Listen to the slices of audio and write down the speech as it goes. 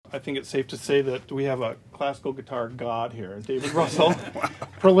I think it's safe to say that we have a classical guitar god here, David Russell.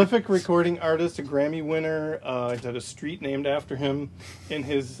 Prolific recording artist, a Grammy winner. He's had a street named after him in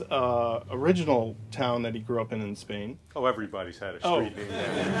his original town that he grew up in Spain. Oh, everybody's had a street named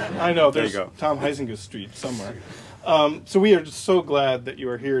after him. I know, There you there's go. Tom Heisinger's street somewhere. So we are just so glad that you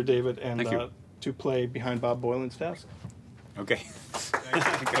are here, David, and Thank you. to play behind Bob Boylan's desk. Okay.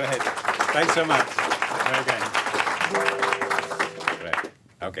 Go ahead. Thanks so much. Okay. Right.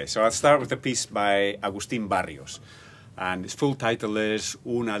 Okay, so I'll start with a piece by Agustín Barrios. And its full title is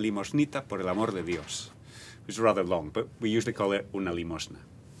Una limosnita por el amor de Dios. It's rather long, but we usually call it Una limosna.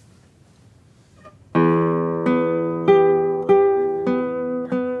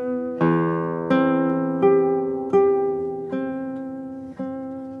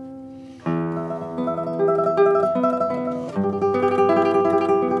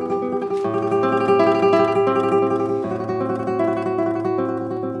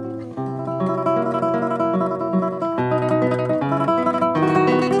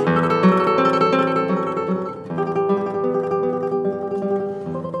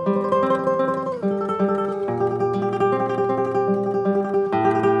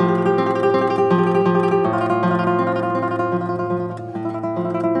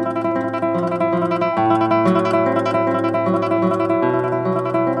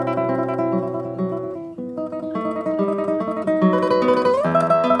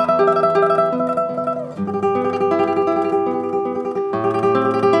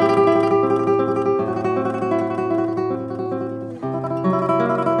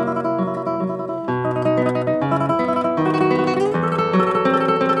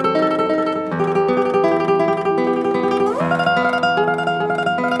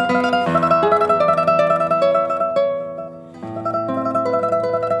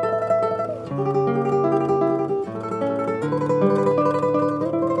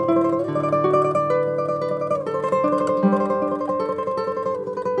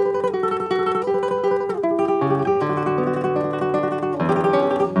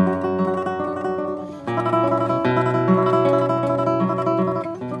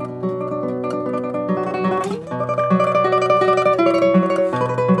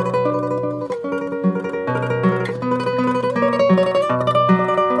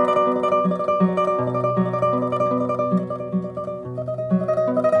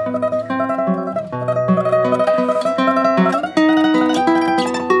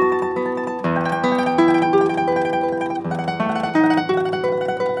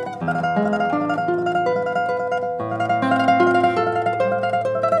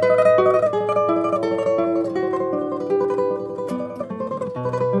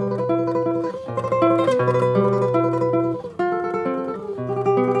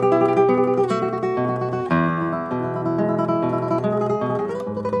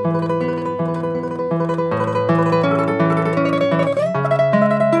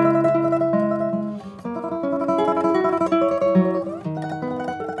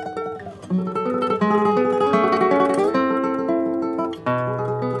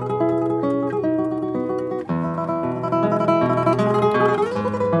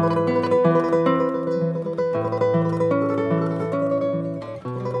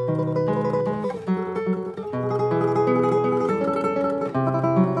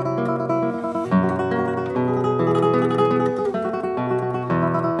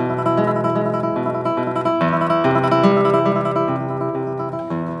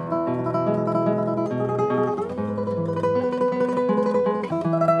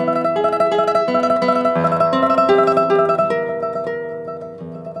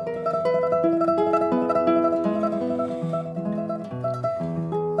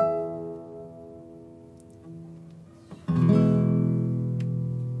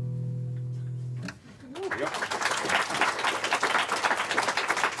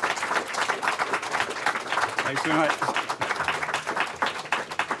 Thanks very much.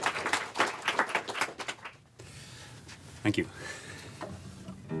 Thank you.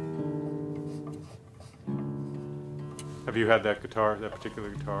 Have you had that guitar, that particular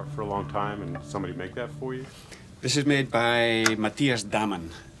guitar, for a long time, and somebody make that for you? This is made by Matthias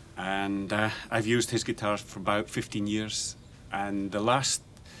Daman, and I've used his guitars for about 15 years. And the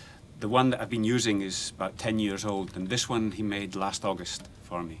one that I've been using is about 10 years old, and this one he made last August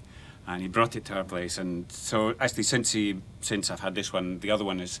for me. And he brought it to our place, and so actually since I've had this one, the other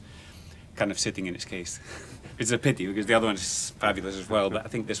one is kind of sitting in its case. It's a pity because the other one is fabulous as well, but I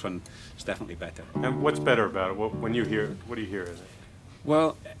think this one is definitely better. And what's better about it? When you hear it, what do you hear in it?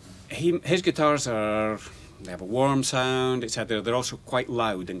 Well, his guitars they have a warm sound, etc. They're also quite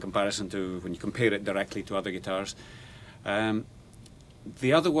loud in comparison to when you compare it directly to other guitars. And the other one is fabulous as well, but I think this one is definitely better. And what's better about it? When you hear it, what do you hear in it? Well, his guitars they're also quite loud in comparison to when you compare it directly to other guitars. They're also quite loud in comparison to when you compare it directly to other guitars.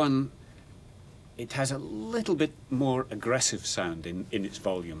 The other one, it has a little bit more aggressive sound in its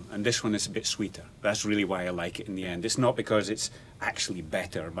volume, and this one is a bit sweeter. That's really why I like it in the end. It's not because it's actually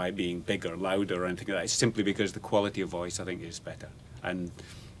better by being bigger, louder, or anything like that. It's simply because the quality of voice, I think, is better. And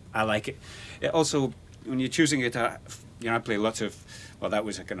I like it. It also, when you're choosing it, you know, I play lots of, well, that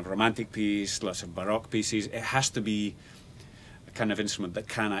was a kind of romantic piece, lots of baroque pieces. It has to be a kind of instrument that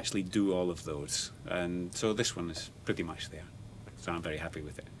can actually do all of those. And so this one is pretty much there. So I'm very happy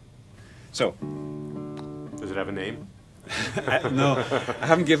with it. So, does it have a name? No, I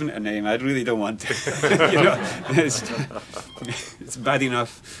haven't given it a name. I really don't want to. You know, it's bad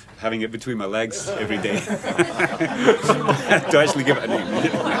enough having it between my legs every day to actually give it a name.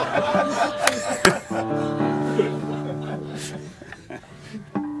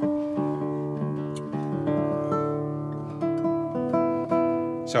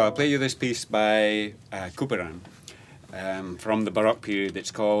 So I'll play you this piece by Couperin. From the Baroque period.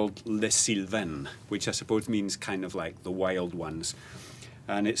 It's called Les Sylvains, which I suppose means kind of like the wild ones.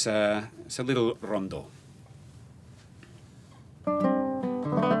 And it's a little rondo.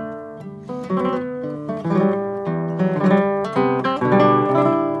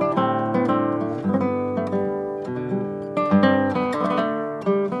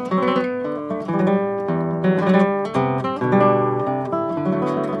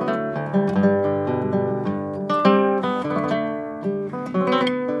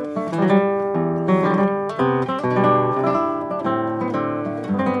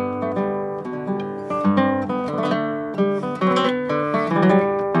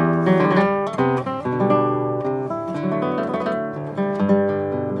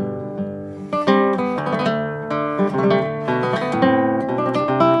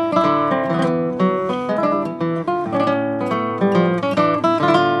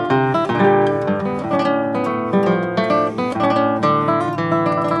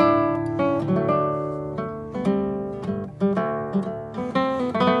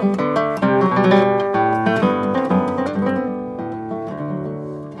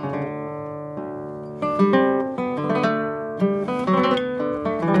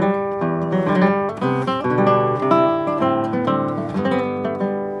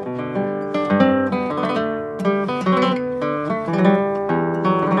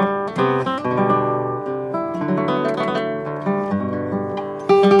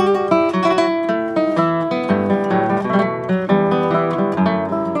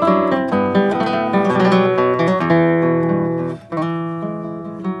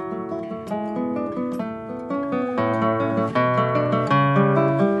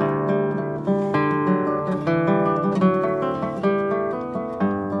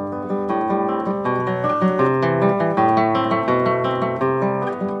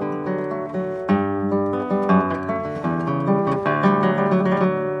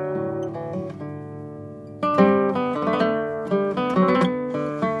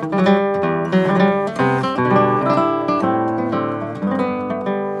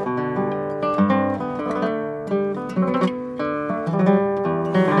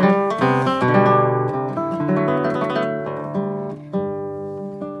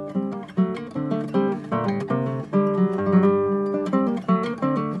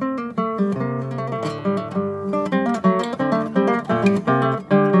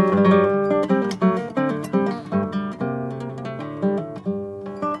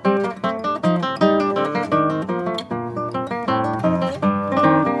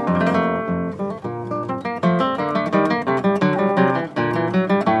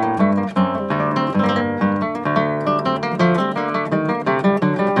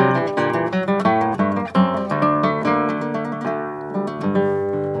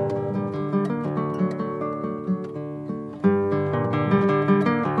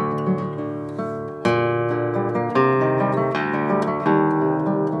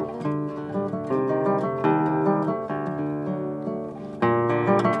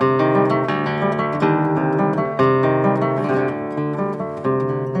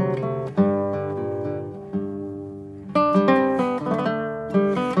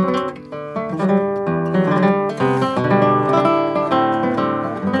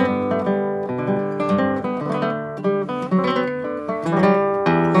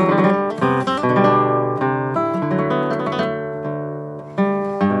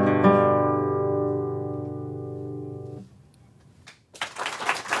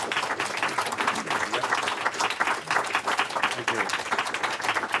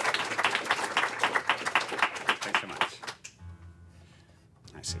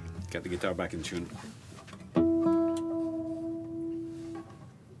 Get the guitar back in tune.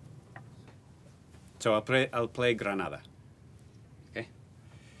 So I'll play Granada. Okay?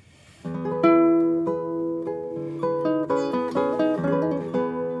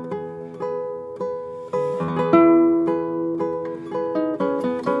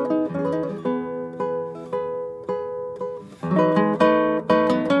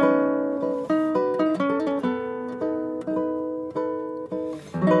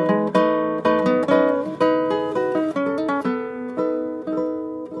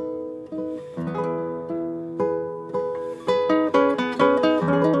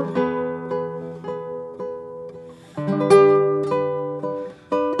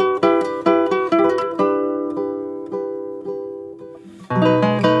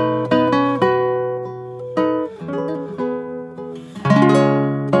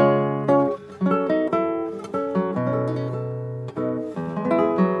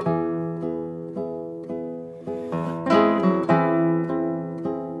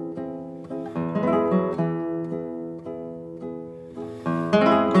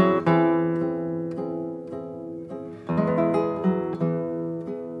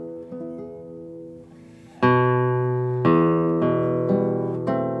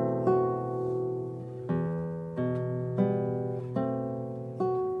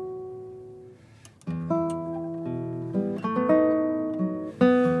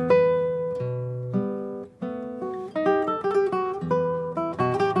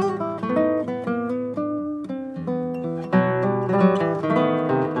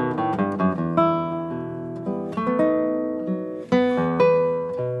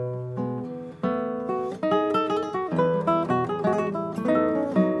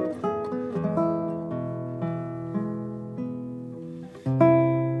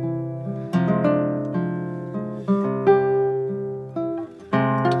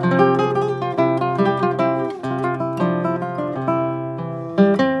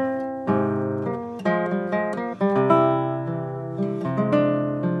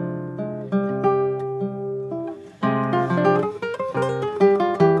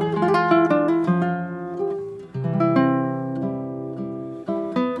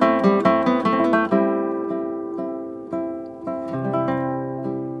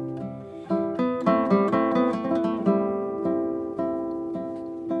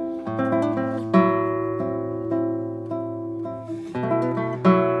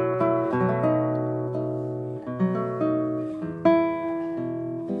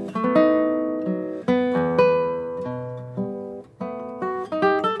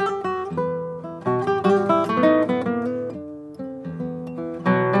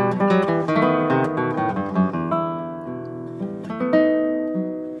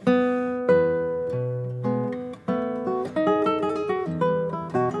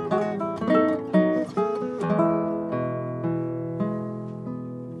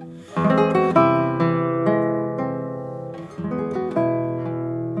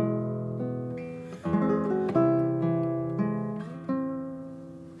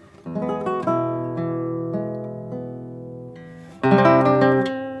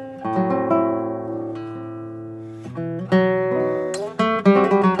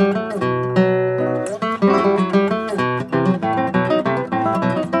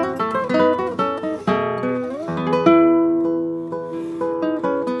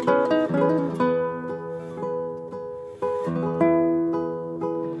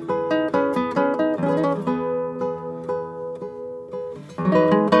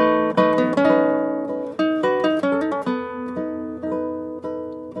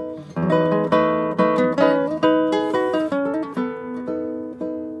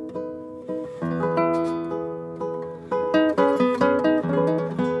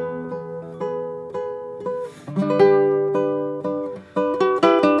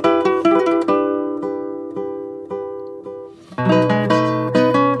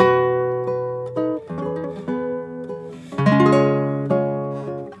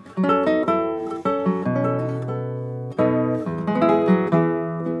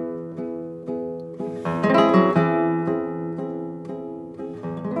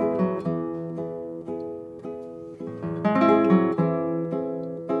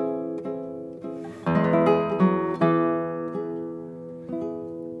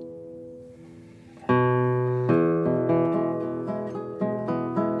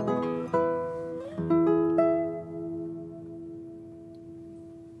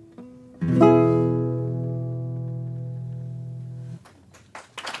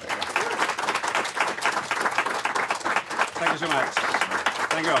 Thank you so much.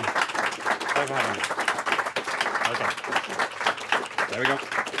 Thank you all. Thanks for having me. Okay. There we go.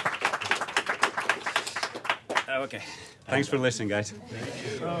 Okay. Thanks for listening, guys.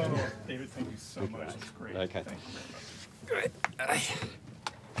 Oh, David, thank you so much. It's great. Okay. Thank you very much. Great.